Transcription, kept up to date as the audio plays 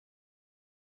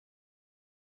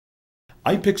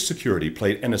IPIX security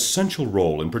played an essential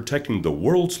role in protecting the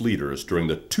world's leaders during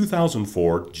the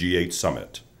 2004 G8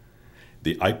 summit.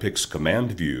 The IPIX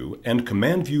Command View and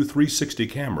Command View 360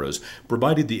 cameras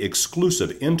provided the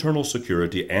exclusive internal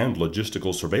security and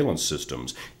logistical surveillance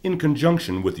systems in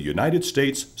conjunction with the United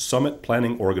States Summit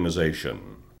Planning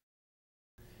Organization.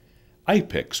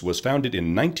 IPIX was founded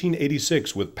in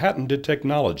 1986 with patented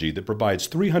technology that provides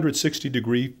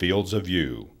 360-degree fields of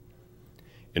view.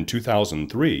 In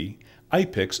 2003,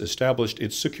 IPIX established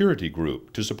its security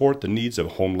group to support the needs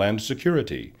of Homeland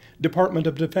Security, Department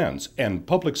of Defense, and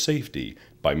public safety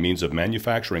by means of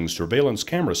manufacturing surveillance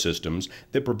camera systems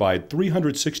that provide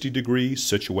 360-degree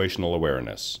situational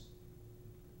awareness.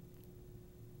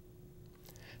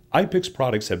 IPIX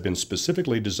products have been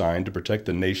specifically designed to protect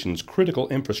the nation's critical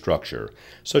infrastructure,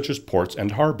 such as ports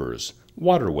and harbors,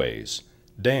 waterways,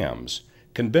 dams,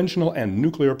 conventional and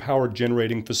nuclear power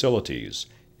generating facilities,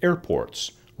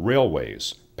 airports,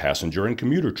 railways, passenger and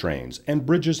commuter trains, and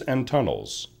bridges and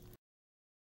tunnels.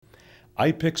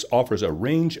 IPIX offers a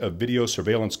range of video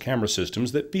surveillance camera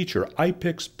systems that feature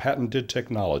IPIX patented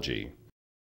technology.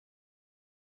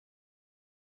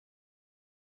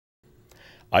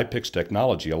 IPIX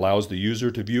technology allows the user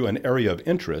to view an area of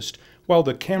interest while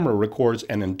the camera records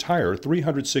an entire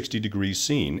 360-degree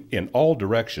scene in all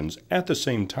directions at the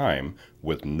same time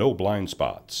with no blind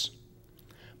spots.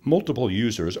 Multiple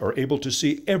users are able to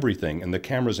see everything in the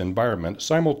camera's environment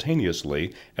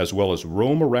simultaneously, as well as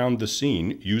roam around the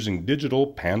scene using digital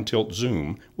pan-tilt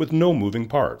zoom with no moving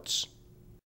parts.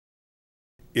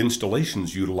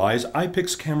 Installations utilize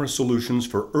IPIX camera solutions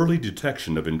for early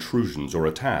detection of intrusions or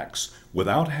attacks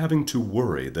without having to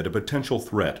worry that a potential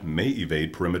threat may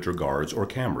evade perimeter guards or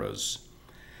cameras.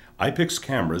 IPIX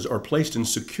cameras are placed in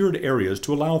secured areas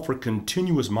to allow for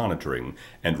continuous monitoring,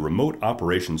 and remote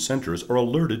operation centers are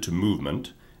alerted to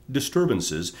movement,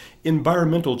 disturbances,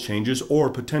 environmental changes, or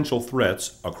potential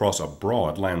threats across a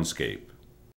broad landscape.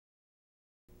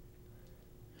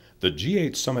 The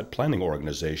G8 Summit Planning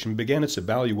Organization began its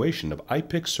evaluation of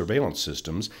IPIX surveillance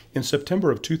systems in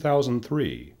September of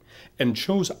 2003 and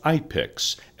chose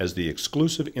IPIX as the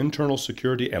exclusive internal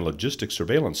security and logistics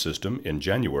surveillance system in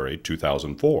January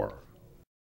 2004.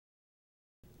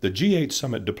 The G8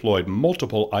 Summit deployed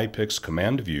multiple IPIX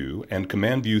Command View and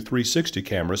Command View 360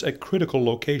 cameras at critical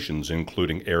locations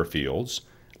including airfields,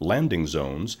 landing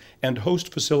zones, and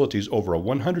host facilities over a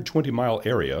 120-mile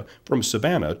area from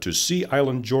Savannah to Sea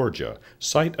Island, Georgia,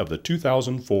 site of the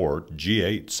 2004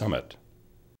 G8 Summit.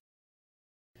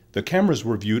 The cameras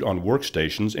were viewed on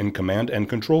workstations in command and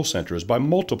control centers by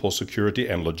multiple security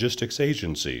and logistics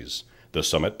agencies, the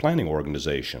Summit Planning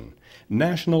Organization,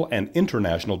 national and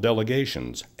international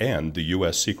delegations, and the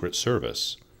U.S. Secret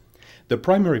Service. The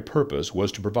primary purpose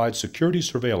was to provide security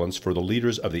surveillance for the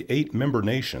leaders of the 8 member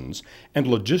nations and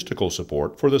logistical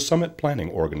support for the Summit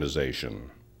Planning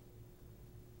Organization.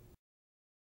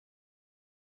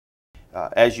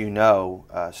 As you know,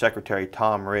 Secretary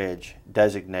Tom Ridge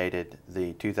designated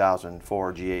the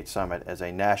 2004 G8 Summit as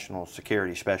a National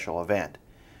Security Special Event,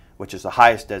 which is the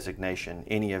highest designation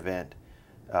any event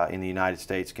in the United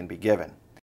States can be given.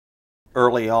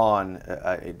 Early on,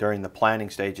 during the planning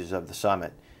stages of the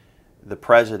summit, the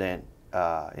President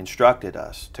instructed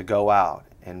us to go out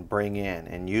and bring in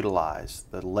and utilize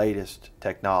the latest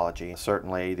technology.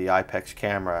 Certainly the IPIX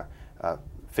camera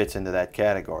fits into that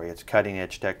category. It's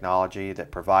cutting-edge technology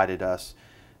that provided us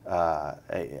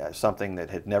something that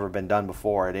had never been done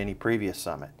before at any previous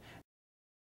summit.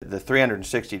 The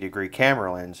 360-degree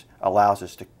camera lens allows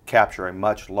us to capture a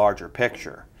much larger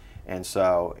picture, and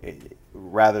so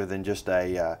rather than just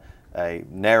a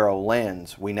narrow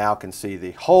lens, we now can see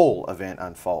the whole event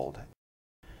unfold.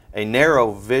 A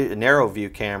narrow view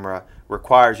camera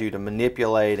requires you to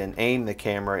manipulate and aim the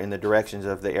camera in the directions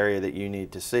of the area that you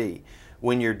need to see.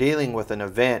 When you're dealing with an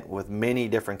event with many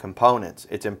different components,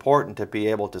 it's important to be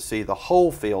able to see the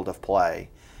whole field of play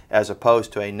as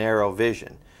opposed to a narrow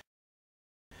vision.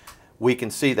 We can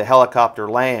see the helicopter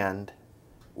land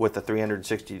with the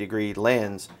 360-degree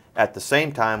lens. At the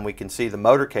same time, we can see the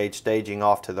motorcade staging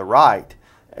off to the right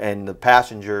and the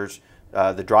passengers,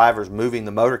 the drivers moving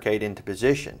the motorcade into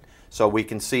position. So we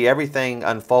can see everything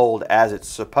unfold as it's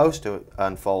supposed to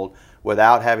unfold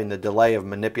without having the delay of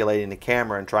manipulating the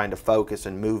camera and trying to focus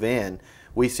and move in.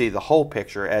 We see the whole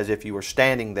picture as if you were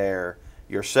standing there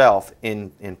yourself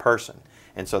in person.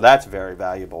 And so that's very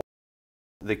valuable.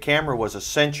 The camera was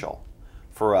essential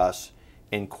for us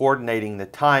in coordinating the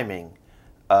timing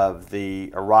of the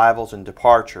arrivals and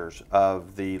departures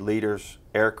of the leaders'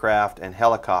 aircraft and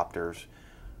helicopters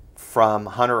from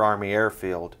Hunter Army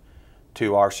Airfield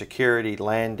to our security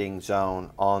landing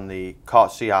zone on the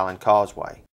Sea Island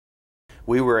Causeway.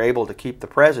 We were able to keep the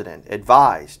President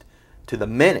advised to the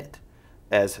minute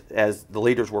as the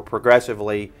leaders were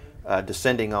progressively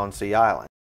descending on Sea Island.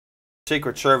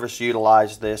 Secret Service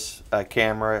utilized this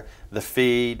camera. The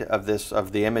feed of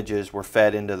the images were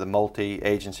fed into the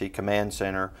multi-agency command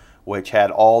center, which had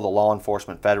all the law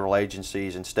enforcement federal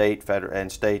agencies and state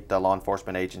law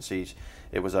enforcement agencies.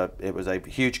 It was a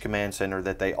huge command center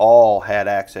that they all had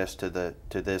access to the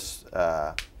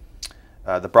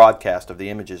broadcast of the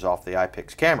images off the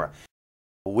IPIX camera.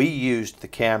 We used the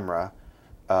camera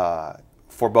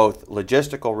for both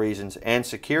logistical reasons and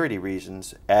security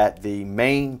reasons at the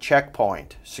main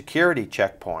checkpoint, security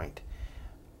checkpoint,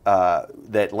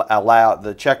 that allowed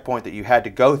the checkpoint that you had to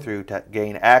go through to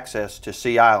gain access to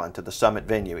Sea Island, to the summit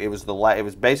venue. It was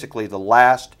basically the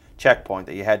last checkpoint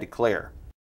that you had to clear.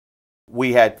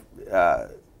 We had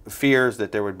fears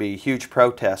that there would be huge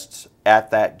protests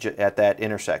at that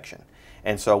intersection,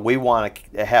 and so we want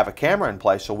to have a camera in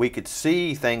place so we could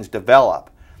see things develop.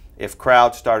 If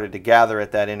crowds started to gather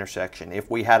at that intersection, if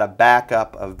we had a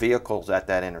backup of vehicles at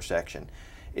that intersection,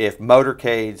 if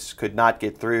motorcades could not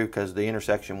get through because the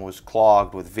intersection was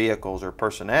clogged with vehicles or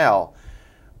personnel,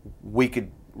 we could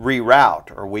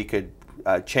reroute, or we could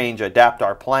adapt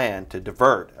our plan to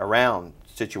divert around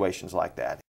situations like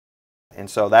that.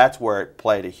 And so that's where it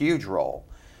played a huge role.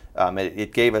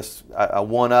 It gave us a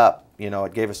one-up,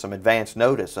 it gave us some advance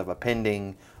notice of a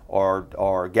pending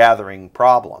or gathering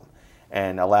problem,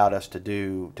 and allowed us to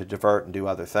divert and do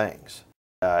other things.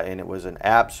 And it was an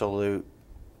absolute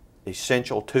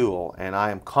essential tool, and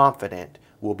I am confident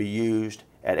will be used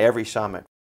at every summit.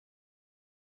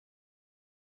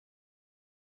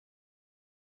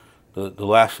 The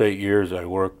last 8 years I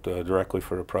worked directly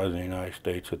for the President of the United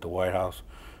States at the White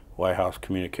House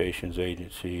Communications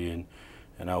Agency,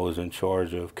 and I was in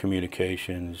charge of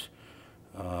communications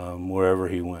wherever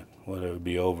he went, whether it would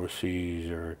be overseas,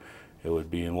 or it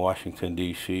would be in Washington,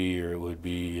 D.C., or it would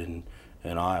be in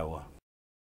Iowa.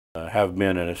 I have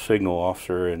been a signal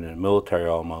officer in the military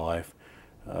all my life.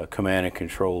 Command and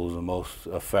control is the most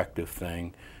effective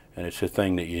thing, and it's the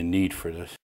thing that you need for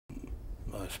this.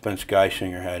 Spence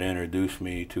Geisinger had introduced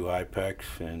me to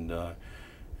IPIX,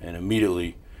 and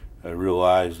immediately I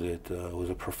realized that it was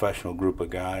a professional group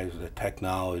of guys. The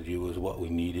technology was what we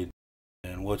needed.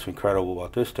 And what's incredible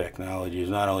about this technology is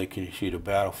not only can you see the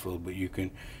battlefield, but you can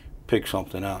pick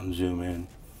something out and zoom in,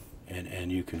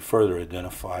 and you can further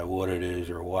identify what it is,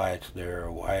 or why it's there,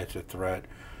 or why it's a threat.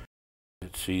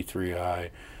 It's C3I,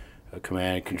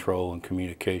 command and control and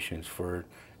communications for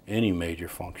any major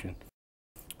function.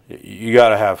 You got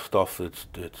to have stuff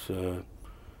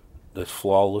that's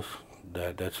flawless,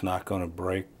 that's not going to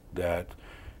break, that's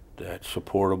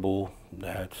supportable,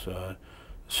 that's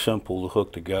simple to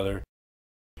hook together.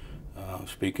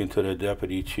 Speaking to the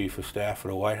Deputy Chief of Staff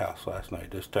of the White House last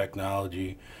night, this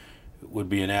technology would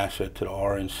be an asset to the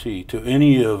RNC, to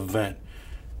any event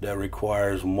that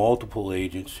requires multiple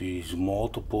agencies,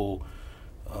 multiple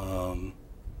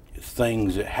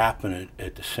things that happen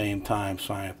at the same time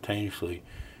simultaneously,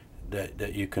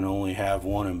 that you can only have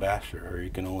one ambassador, or you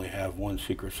can only have one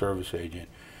Secret Service agent,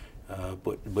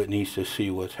 but needs to see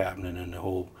what's happening in the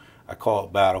whole, I call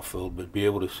it battlefield, but be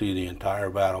able to see the entire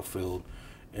battlefield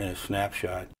in a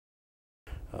snapshot.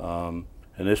 In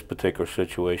this particular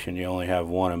situation, you only have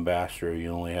one ambassador, you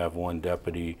only have one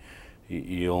deputy,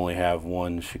 you only have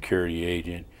one security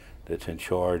agent that's in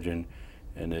charge, and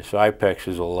this IPIX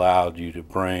has allowed you to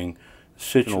bring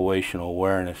situational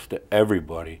awareness to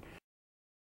everybody.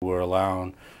 We're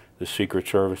allowing the Secret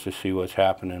Service to see what's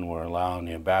happening, we're allowing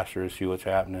the ambassador to see what's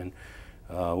happening,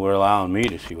 we're allowing me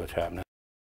to see what's happening.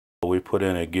 We put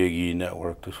in a Gig E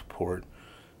network to support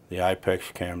the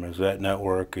IPIX cameras. That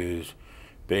network is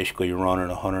basically running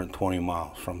 120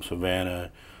 miles from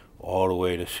Savannah all the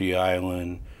way to Sea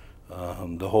Island,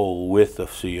 the whole width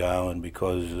of Sea Island,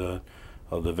 because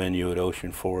of the venue at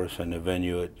Ocean Forest and the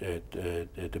venue at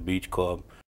the Beach Club.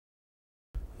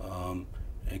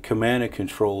 And command and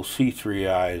control,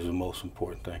 C3I is the most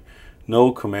important thing.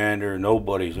 No commander,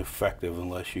 nobody's effective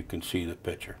unless you can see the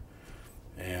picture.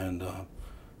 And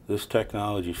this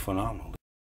technology is phenomenal.